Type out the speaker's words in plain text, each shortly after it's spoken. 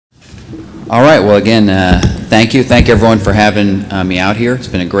All right, well again, thank you. Thank everyone for having me out here. It's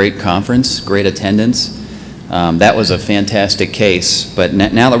been a great conference, great attendance. That was a fantastic case, but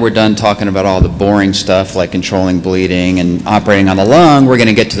now that we're done talking about all the boring stuff like controlling bleeding and operating on the lung, we're going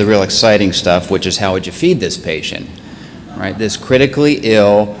to get to the real exciting stuff, which is how would you feed this patient, right? This critically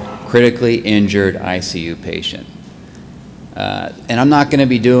ill, critically injured ICU patient. And I'm not going to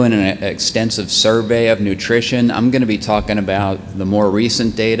be doing an extensive survey of nutrition. I'm going to be talking about the more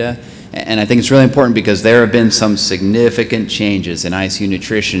recent data. And I think it's really important because there have been some significant changes in ICU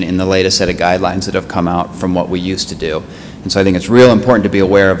nutrition in the latest set of guidelines that have come out from what we used to do. And so I think it's real important to be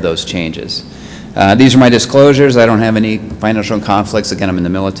aware of those changes. These are my disclosures. I don't have any financial conflicts. Again, I'm in the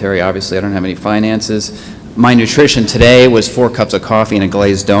military. Obviously, I don't have any finances. My nutrition today was 4 cups of coffee and a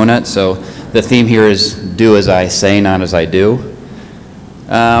glazed donut. So the theme here is do as I say, not as I do.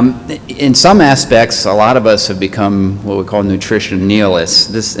 In some aspects, a lot of us have become what we call nutrition nihilists.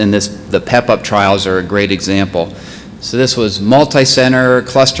 The PEP-UP trials are a great example. So this was multi-center,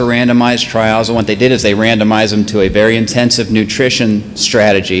 cluster randomized trials, and what they did is they randomized them to a very intensive nutrition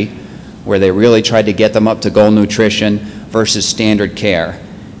strategy where they really tried to get them up to goal nutrition versus standard care.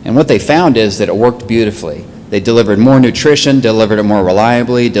 And what they found is that it worked beautifully. They delivered more nutrition, delivered it more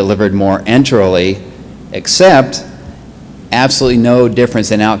reliably, delivered more enterally, except absolutely no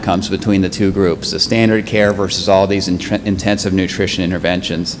difference in outcomes between the two groups, the standard care versus all these intensive nutrition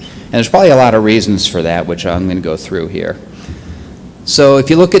interventions. And there's probably a lot of reasons for that, which I'm going to go through here. So if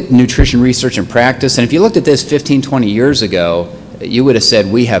you look at nutrition research and practice, and if you looked at this 15, 20 years ago, you would have said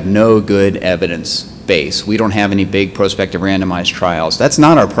we have no good evidence base. We don't have any big prospective randomized trials. That's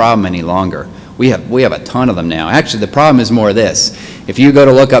not our problem any longer. We have a ton of them now. Actually, the problem is more this. If you go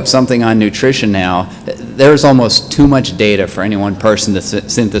to look up something on nutrition now, there's almost too much data for any one person to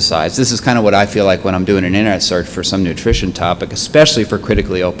synthesize. This is kind of what I feel like when I'm doing an internet search for some nutrition topic, especially for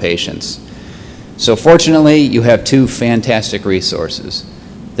critically ill patients. So fortunately, you have 2 fantastic resources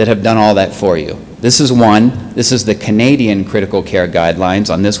that have done all that for you. This is one. This is the Canadian Critical Care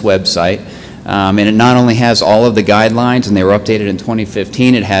Guidelines on this website. And it not only has all of the guidelines, and they were updated in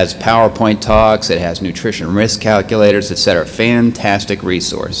 2015, it has PowerPoint talks, it has nutrition risk calculators, etc. Fantastic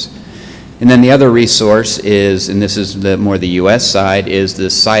resource. And then the other resource is, and this is more the US side, is the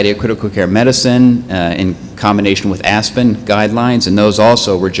Society of Critical Care Medicine in combination with ASPEN guidelines, and those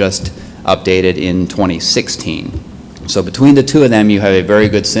also were just updated in 2016. So between the 2 of them, you have a very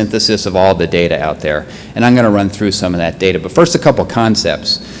good synthesis of all the data out there. And I'm going to run through some of that data. But first, a couple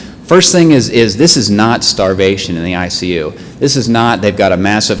concepts. First thing is this is not starvation in the ICU. This is not they've got a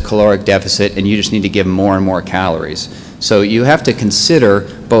massive caloric deficit and you just need to give them more and more calories. So you have to consider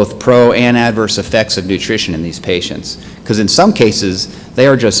both pro and adverse effects of nutrition in these patients. Because in some cases, they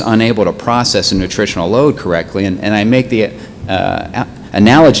are just unable to process a nutritional load correctly. And I make the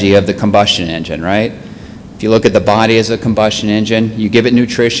analogy of the combustion engine, right? If you look at the body as a combustion engine, you give it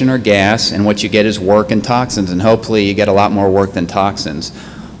nutrition or gas, and what you get is work and toxins, and hopefully you get a lot more work than toxins.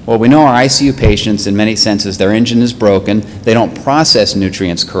 Well, we know our ICU patients, in many senses, their engine is broken. They don't process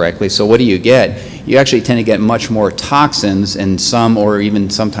nutrients correctly, so what do you get? You actually tend to get much more toxins and some or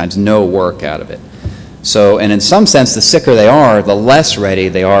even sometimes no work out of it. So, and in some sense, the sicker they are, the less ready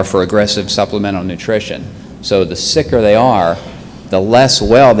they are for aggressive supplemental nutrition. So the sicker they are, the less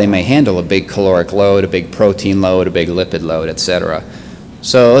well they may handle a big caloric load, a big protein load, a big lipid load, etc.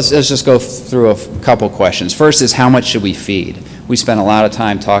 So let's just go through a couple questions. First is how much should we feed? We spent a lot of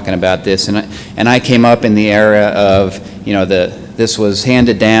time talking about this, and I came up in the era of, you know, this was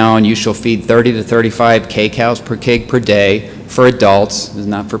handed down, you shall feed 30 to 35 kcals per kg per day for adults,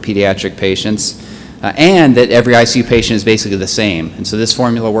 not for pediatric patients, and that every ICU patient is basically the same. And so this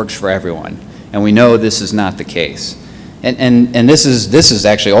formula works for everyone, and we know this is not the case. And this is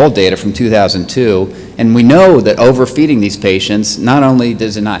actually old data from 2002, and we know that overfeeding these patients, not only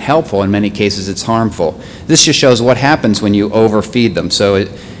is it not helpful, in many cases it's harmful. This just shows what happens when you overfeed them. So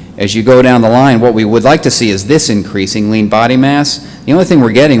as you go down the line, what we would like to see is this increasing lean body mass. The only thing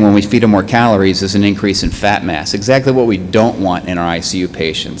we're getting when we feed them more calories is an increase in fat mass, exactly what we don't want in our ICU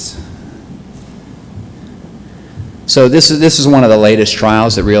patients. So this is one of the latest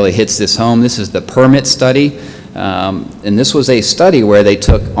trials that really hits this home. This is the PERMIT study. And this was a study where they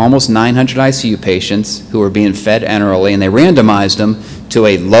took almost 900 ICU patients who were being fed enterally, and they randomized them to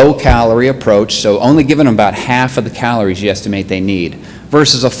a low-calorie approach, so only giving them about half of the calories you estimate they need,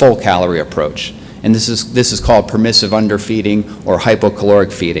 versus a full-calorie approach. And this is called permissive underfeeding or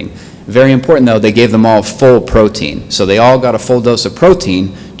hypocaloric feeding. Very important, though, they gave them all full protein. So they all got a full dose of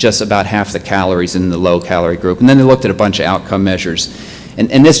protein, just about half the calories in the low-calorie group. And then they looked at a bunch of outcome measures.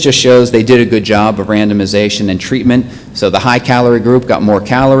 And this just shows they did a good job of randomization and treatment. So the high-calorie group got more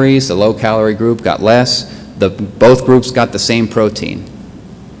calories, the low-calorie group got less. Both groups got the same protein.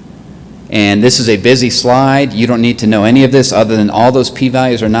 And this is a busy slide. You don't need to know any of this other than all those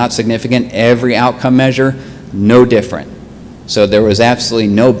p-values are not significant. Every outcome measure, no different. So there was absolutely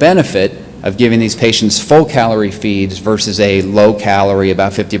no benefit of giving these patients full calorie feeds versus a low calorie,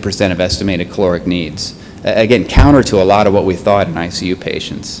 about 50% of estimated caloric needs. Again, counter to a lot of what we thought in ICU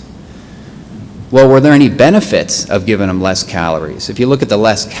patients. Well, were there any benefits of giving them less calories? If you look at the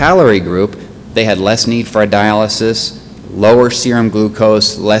less calorie group, they had less need for a dialysis, lower serum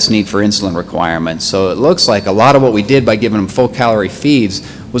glucose, less need for insulin requirements. So it looks like a lot of what we did by giving them full calorie feeds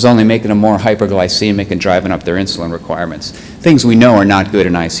was only making them more hyperglycemic and driving up their insulin requirements. Things we know are not good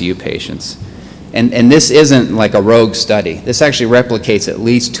in ICU patients. And this isn't like a rogue study. This actually replicates at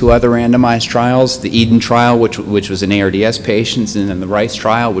least 2 other randomized trials, the EDEN trial, which was in ARDS patients, and then the RICE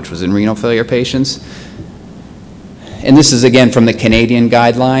trial, which was in renal failure patients. And this is, again, from the Canadian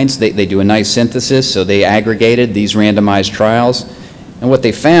guidelines. They do a nice synthesis, so they aggregated these randomized trials. And what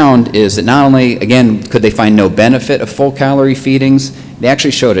they found is that not only, again, could they find no benefit of full calorie feedings, they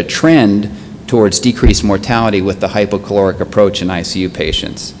actually showed a trend towards decreased mortality with the hypocaloric approach in ICU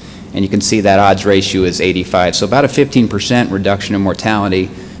patients. And you can see that odds ratio is 85. So about a 15% reduction in mortality,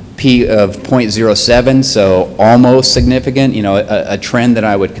 P of 0.07, so almost significant, you know, a trend that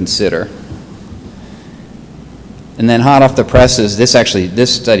I would consider. And then hot off the presses, this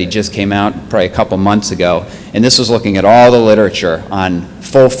study just came out probably a couple months ago, and this was looking at all the literature on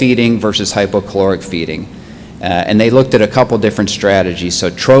full feeding versus hypocaloric feeding. And they looked at a couple different strategies. So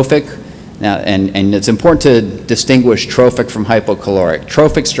trophic, now, and it's important to distinguish trophic from hypocaloric.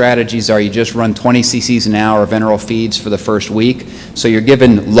 Trophic strategies are you just run 20 cc's an hour of enteral feeds for the first week, so you're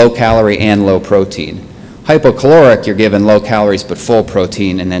given low calorie and low protein. Hypocaloric, you're given low calories but full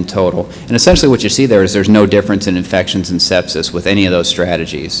protein and then total. And essentially what you see there is there's no difference in infections and sepsis with any of those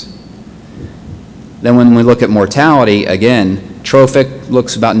strategies. Then when we look at mortality, again, trophic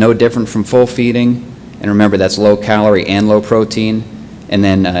looks about no different from full feeding. And remember, that's low calorie and low protein. And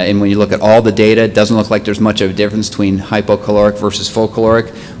then and when you look at all the data, it doesn't look like there's much of a difference between hypocaloric versus full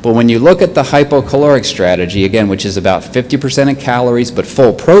caloric. But when you look at the hypocaloric strategy, again, which is about 50% of calories but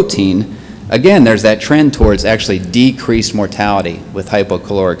full protein, again, there's that trend towards actually decreased mortality with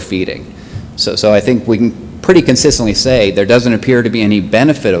hypocaloric feeding. So I think we can pretty consistently say there doesn't appear to be any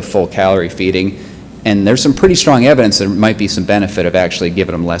benefit of full calorie feeding, and there's some pretty strong evidence there might be some benefit of actually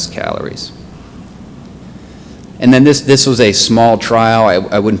giving them less calories. And then this was a small trial.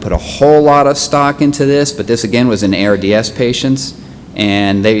 I wouldn't put a whole lot of stock into this, but this again was in ARDS patients.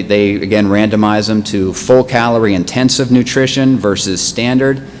 And they again randomized them to full calorie intensive nutrition versus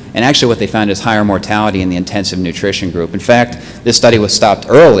standard. And actually what they found is higher mortality in the intensive nutrition group. In fact, this study was stopped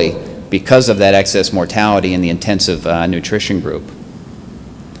early because of that excess mortality in the intensive nutrition group.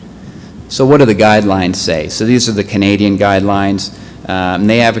 So what do the guidelines say? So these are the Canadian guidelines.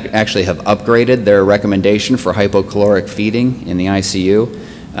 They actually have upgraded their recommendation for hypocaloric feeding in the ICU.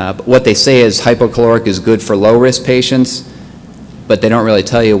 But what they say is hypocaloric is good for low-risk patients, but they don't really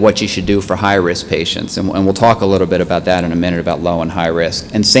tell you what you should do for high-risk patients. And we'll talk a little bit about that in a minute, about low and high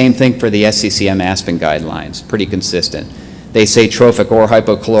risk. And same thing for the SCCM Aspen guidelines, pretty consistent. They say trophic or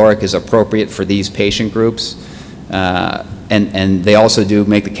hypocaloric is appropriate for these patient groups. And they also do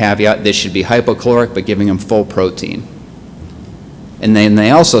make the caveat this should be hypocaloric, but giving them full protein. And then they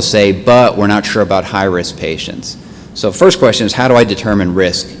also say, but we're not sure about high-risk patients. So first question is, how do I determine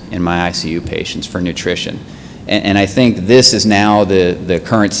risk in my ICU patients for nutrition? And I think this is now the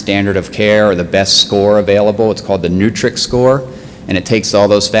current standard of care, or the best score available. It's called the Nutrix score, and it takes all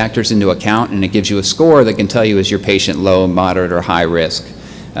those factors into account, and it gives you a score that can tell you is your patient low, moderate, or high risk.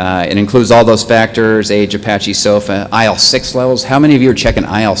 It includes all those factors: age, Apache SOFA, IL-6 levels. How many of you are checking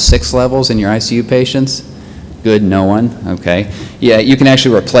IL-6 levels in your ICU patients? Good, no one, okay. Yeah, you can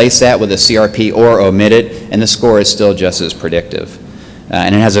actually replace that with a CRP or omit it, and the score is still just as predictive.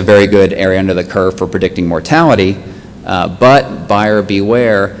 And it has a very good area under the curve for predicting mortality, but buyer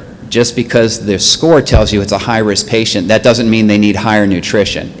beware, just because the score tells you it's a high-risk patient, that doesn't mean they need higher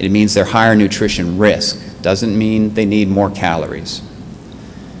nutrition. It means they're higher nutrition risk. Doesn't mean they need more calories.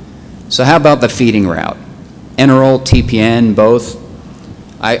 So how about the feeding route? Enteral, TPN, both.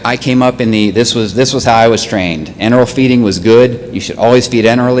 I came up in this was how I was trained. Enteral feeding was good. You should always feed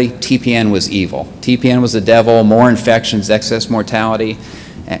enterally. TPN was evil. TPN was the devil, more infections, excess mortality.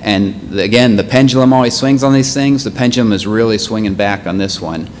 And again, the pendulum always swings on these things. The pendulum is really swinging back on this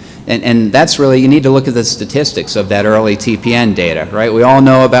one. And that's really, you need to look at the statistics of that early TPN data, right? We all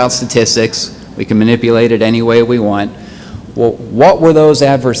know about statistics. We can manipulate it any way we want. Well, what were those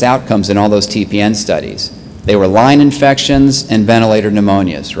adverse outcomes in all those TPN studies? They were line infections and ventilator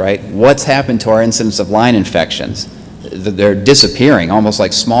pneumonias, right? What's happened to our incidence of line infections? They're disappearing, almost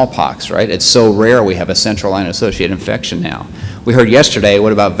like smallpox, right? It's so rare we have a central line associated infection now. We heard yesterday,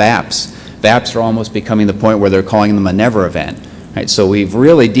 what about VAPS? VAPS are almost becoming the point where they're calling them a never event, right? So we've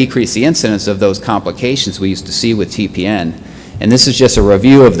really decreased the incidence of those complications we used to see with TPN. And this is just a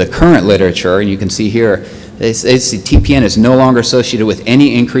review of the current literature, and you can see here, they say TPN is no longer associated with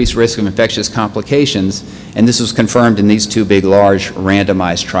any increased risk of infectious complications, and this was confirmed in these two big, large,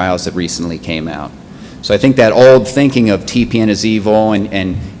 randomized trials that recently came out. So I think that old thinking of TPN is evil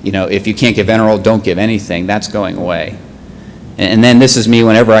and you know, if you can't give enteral, don't give anything, that's going away. And then this is me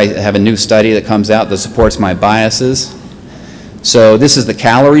whenever I have a new study that comes out that supports my biases. So this is the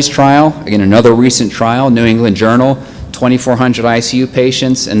calories trial, again, another recent trial, New England Journal, 2,400 ICU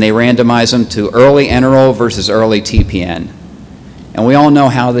patients, and they randomized them to early enteral versus early TPN. And we all know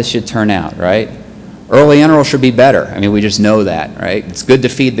how this should turn out, right? Early enteral should be better. I mean, we just know that, right? It's good to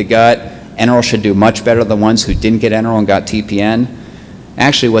feed the gut. Enteral should do much better than the ones who didn't get enteral and got TPN.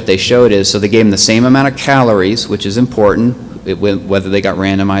 Actually, what they showed is, so they gave them the same amount of calories, which is important, whether they got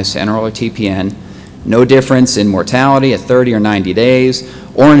randomized to enteral or TPN, no difference in mortality at 30 or 90 days,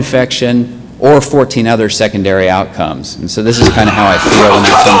 or infection, or 14 other secondary outcomes. And so this is kind of how I feel when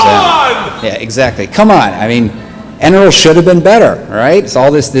that comes out. Yeah, exactly. Come on. I mean, enteral should have been better, right? So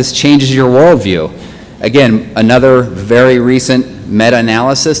all this changes your worldview. Again, another very recent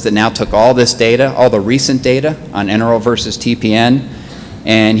meta-analysis that now took all this data, all the recent data on enteral versus TPN,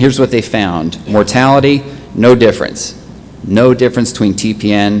 and here's what they found. Mortality, no difference. No difference between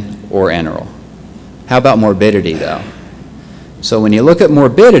TPN or enteral. How about morbidity, though? So when you look at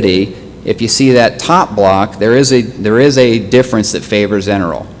morbidity, if you see that top block, there is a difference that favors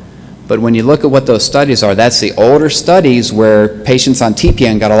enteral. But when you look at what those studies are, that's the older studies where patients on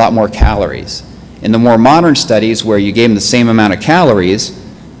TPN got a lot more calories. In the more modern studies where you gave them the same amount of calories,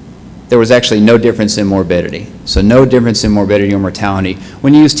 there was actually no difference in morbidity. So no difference in morbidity or mortality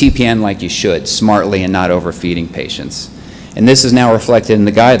when you use TPN like you should, smartly and not overfeeding patients. And this is now reflected in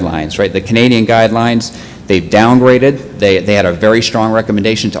the guidelines, right? The Canadian guidelines, they've downgraded. They had a very strong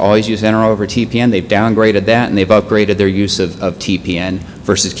recommendation to always use enteral over TPN. They've downgraded that, and they've upgraded their use of TPN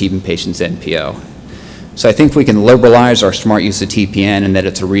versus keeping patients NPO. So I think we can liberalize our smart use of TPN and that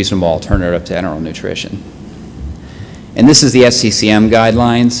it's a reasonable alternative to enteral nutrition. And this is the SCCM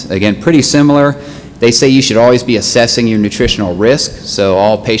guidelines. Again, pretty similar. They say you should always be assessing your nutritional risk. So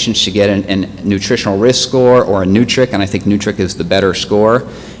all patients should get a nutritional risk score or a Nutric, and I think Nutric is the better score.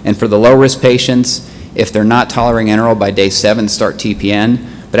 And for the low-risk patients, if they're not tolerating enteral by day 7, start TPN.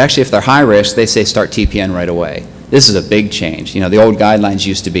 But actually, if they're high risk, they say start TPN right away. This is a big change. You know, the old guidelines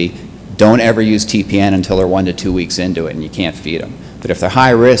used to be, don't ever use TPN until they're 1 to 2 weeks into it and you can't feed them. But if they're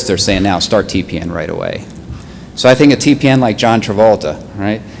high risk, they're saying now start TPN right away. So I think a TPN like John Travolta,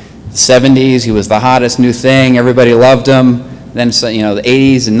 right? The 70s, he was the hottest new thing, everybody loved him. Then, you know, the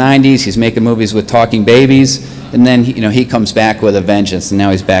 80s and 90s, he's making movies with talking babies. And then, you know, he comes back with a vengeance and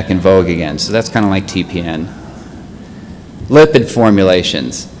now he's back in vogue again. So that's kind of like TPN. Lipid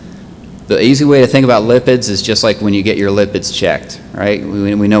formulations. The easy way to think about lipids is just like when you get your lipids checked, right?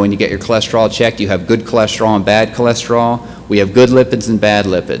 We know when you get your cholesterol checked, you have good cholesterol and bad cholesterol. We have good lipids and bad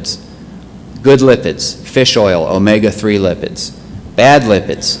lipids. Good lipids, fish oil, omega-3 lipids. Bad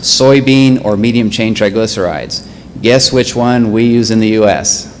lipids, soybean or medium chain triglycerides. Guess which one we use in the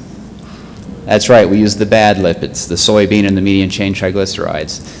US? That's right, we use the bad lipids, the soybean and the medium chain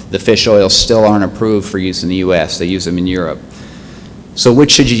triglycerides. The fish oils still aren't approved for use in the US, they use them in Europe. So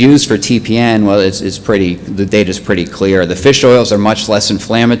which should you use for TPN? Well, the data's pretty clear. The fish oils are much less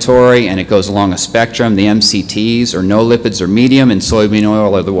inflammatory and it goes along a spectrum. The MCTs or no lipids or medium, and soybean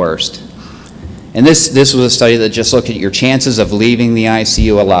oil are the worst. And this was a study that just looked at your chances of leaving the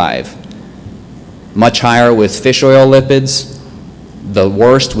ICU alive. Much higher with fish oil lipids. The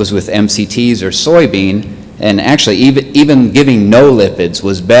worst was with MCTs or soybean, and actually even giving no lipids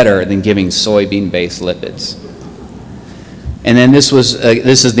was better than giving soybean-based lipids. And then this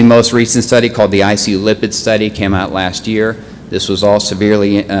is the most recent study called the ICU lipid study, came out last year. This was all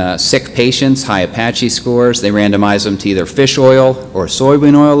severely sick patients, high Apache scores. They randomized them to either fish oil or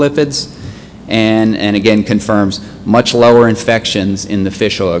soybean oil lipids, and again confirms much lower infections in the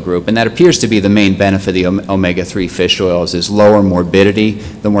fish oil group. And that appears to be the main benefit of the omega-3 fish oils is lower morbidity.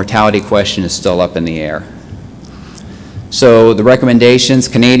 The mortality question is still up in the air. So the recommendations,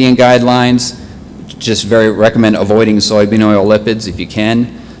 Canadian guidelines, just recommend avoiding soybean oil lipids if you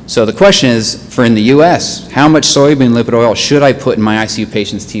can. So the question is, for in the US, how much soybean lipid oil should I put in my ICU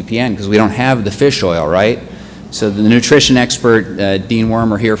patient's TPN? Because we don't have the fish oil, right? So the nutrition expert, Dean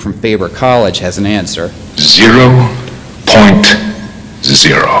Wormer here from Faber College, has an answer.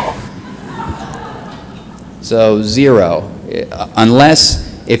 0.0. So 0, unless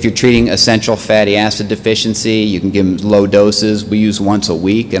if you're treating essential fatty acid deficiency, you can give them low doses. We use once a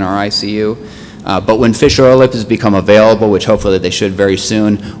week in our ICU. But when fish oil lipids become available, which hopefully they should very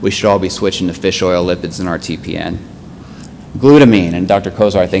soon, we should all be switching to fish oil lipids in our TPN. Glutamine, and Dr.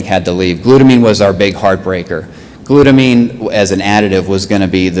 Kozar, I think, had to leave. Glutamine was our big heartbreaker. Glutamine as an additive was going to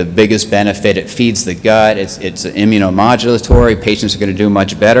be the biggest benefit. It feeds the gut. It's immunomodulatory. Patients are going to do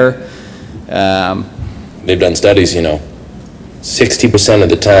much better. They've done studies, 60% of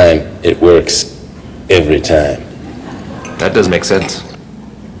the time it works every time. That does make sense.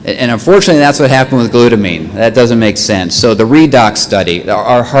 And unfortunately, that's what happened with glutamine. That doesn't make sense. So the redox study,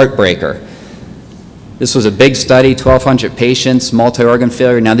 our heartbreaker, this was a big study, 1,200 patients, multi-organ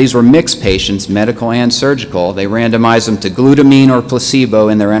failure. Now, these were mixed patients, medical and surgical. They randomized them to glutamine or placebo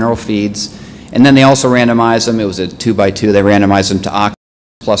in their enteral feeds. And then they also randomized them, it was a 2x2, they randomized them to oxygen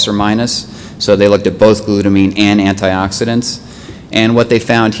plus or minus. So they looked at both glutamine and antioxidants. And what they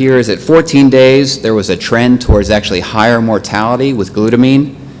found here is at 14 days, there was a trend towards actually higher mortality with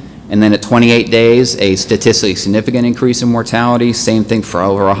glutamine. And then at 28 days, a statistically significant increase in mortality. Same thing for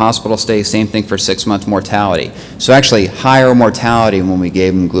over a hospital stay, same thing for 6-month mortality. So actually higher mortality when we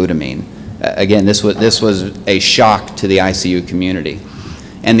gave them glutamine. Again, this was a shock to the ICU community.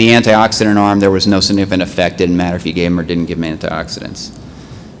 And the antioxidant arm, there was no significant effect. Didn't matter if you gave them or didn't give them antioxidants.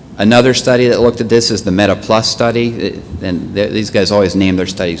 Another study that looked at this is the MetaPlus study, and these guys always name their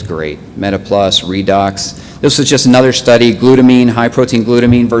studies great. MetaPlus, Redox. This was just another study, glutamine, high protein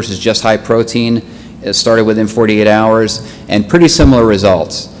glutamine versus just high protein. It started within 48 hours, and pretty similar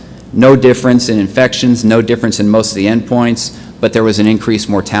results. No difference in infections, no difference in most of the endpoints, but there was an increased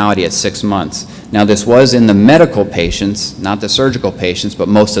mortality at 6 months. Now this was in the medical patients, not the surgical patients, but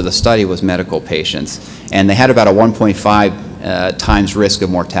most of the study was medical patients. And they had about a 1.5 times risk of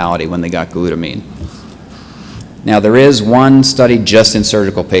mortality when they got glutamine. Now there is one study just in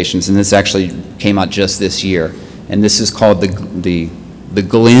surgical patients, and this actually came out just this year. And this is called the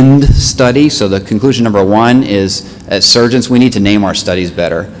GLIND study. So the conclusion number 1 is, as surgeons, we need to name our studies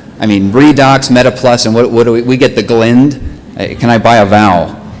better. I mean, Redox, MetaPlus, and what do we get the GLIND? Can I buy a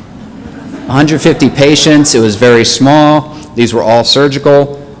vowel? 150 patients, it was very small. These were all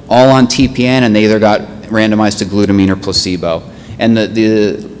surgical, all on TPN, and they either got randomized to glutamine or placebo. And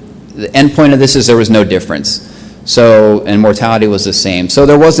the endpoint of this is there was no difference. So, and mortality was the same. So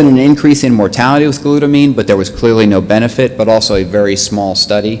there wasn't an increase in mortality with glutamine, but there was clearly no benefit, but also a very small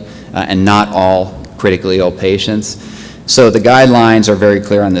study, and not all critically ill patients. So the guidelines are very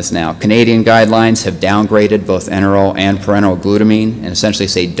clear on this now. Canadian guidelines have downgraded both enteral and parenteral glutamine and essentially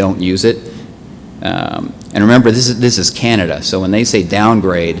say don't use it. And remember, this is Canada, so when they say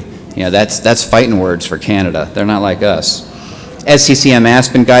downgrade, that's fighting words for Canada. They're not like us. SCCM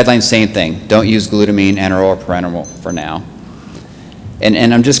Aspen guidelines, same thing. Don't use glutamine, enteral, or parenteral for now.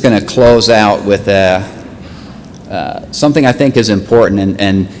 And I'm just going to close out with something I think is important.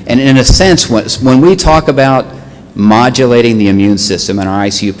 And in a sense, when we talk about modulating the immune system in our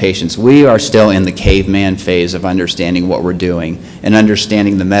ICU patients, we are still in the caveman phase of understanding what we're doing and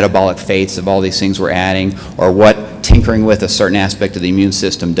understanding the metabolic fates of all these things we're adding, or what tinkering with a certain aspect of the immune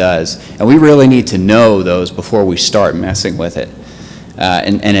system does. And we really need to know those before we start messing with it.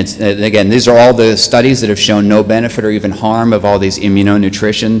 And it's, again, these are all the studies that have shown no benefit or even harm of all these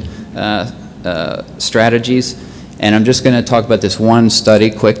immunonutrition strategies. And I'm just going to talk about this one study,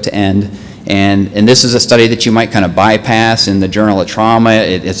 quick to end. And this is a study that you might kind of bypass in the Journal of Trauma.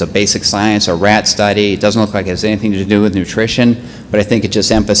 It's a basic science, a rat study. It doesn't look like it has anything to do with nutrition, but I think it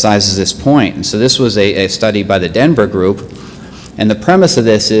just emphasizes this point. And so this was a study by the Denver group, and the premise of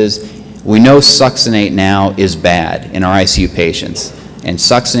this is we know succinate now is bad in our ICU patients, and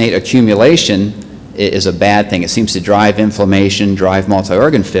succinate accumulation is a bad thing. It seems to drive inflammation, drive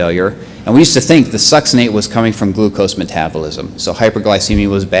multi-organ failure. And we used to think the succinate was coming from glucose metabolism. So hyperglycemia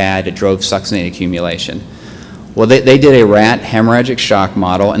was bad, it drove succinate accumulation. Well, they did a rat hemorrhagic shock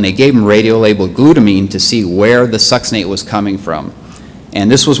model, and they gave them radio-labeled glutamine to see where the succinate was coming from. And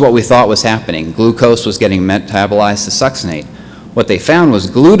this was what we thought was happening. Glucose was getting metabolized to succinate. What they found was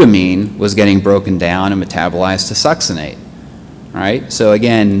glutamine was getting broken down and metabolized to succinate. All right? So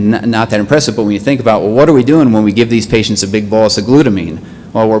again, not that impressive, but when you think about, well, what are we doing when we give these patients a big bolus of glutamine?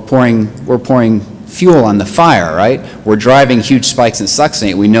 Well, we're pouring fuel on the fire, right? We're driving huge spikes in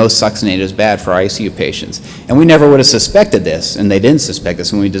succinate. We know succinate is bad for ICU patients. And we never would have suspected this, and they didn't suspect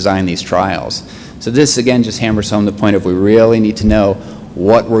this when we designed these trials. So this, again, just hammers home the point of we really need to know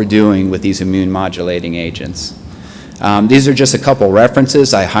what we're doing with these immune modulating agents. These are just a couple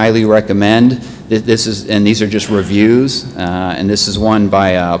references I highly recommend. These are just reviews, and this is one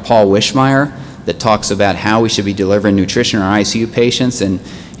by Paul Wishmeyer that talks about how we should be delivering nutrition in our ICU patients, and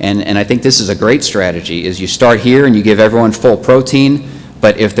I think this is a great strategy, is you start here and you give everyone full protein,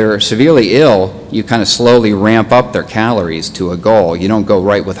 but if they're severely ill, you kind of slowly ramp up their calories to a goal. You don't go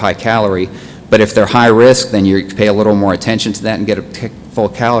right with high calorie, but if they're high risk, then you pay a little more attention to that and get full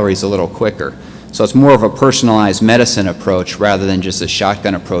calories a little quicker. So it's more of a personalized medicine approach rather than just a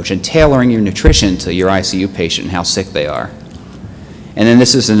shotgun approach, and tailoring your nutrition to your ICU patient and how sick they are. And then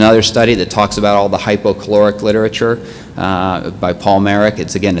this is another study that talks about all the hypocaloric literature by Paul Merrick.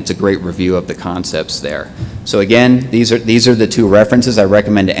 It's a great review of the concepts there. So again, these are the two references I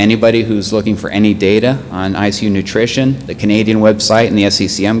recommend to anybody who's looking for any data on ICU nutrition, the Canadian website and the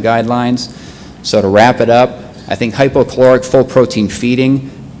SCCM guidelines. So to wrap it up, I think hypocaloric full protein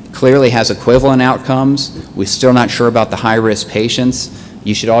feeding clearly has equivalent outcomes. We're still not sure about the high-risk patients.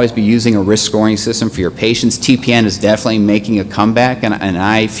 You should always be using a risk scoring system for your patients. TPN is definitely making a comeback, and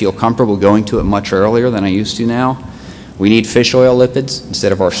I feel comfortable going to it much earlier than I used to now. We need fish oil lipids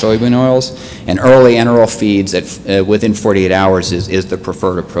instead of our soybean oils, and early enteral feeds within 48 hours is the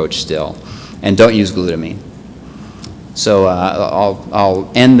preferred approach still. And don't use glutamine. So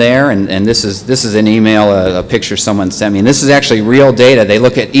I'll end there, and this is an email, a picture someone sent me, and this is actually real data. They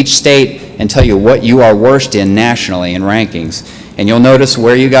look at each state and tell you what you are worst in nationally in rankings, and you'll notice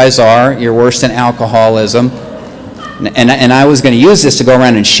where you guys are. You're worst in alcoholism, and I was going to use this to go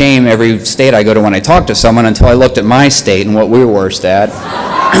around and shame every state I go to when I talk to someone until I looked at my state and what we were worst at.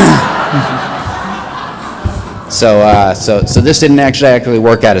 So this didn't actually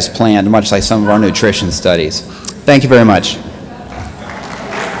work out as planned, much like some of our nutrition studies. Thank you very much.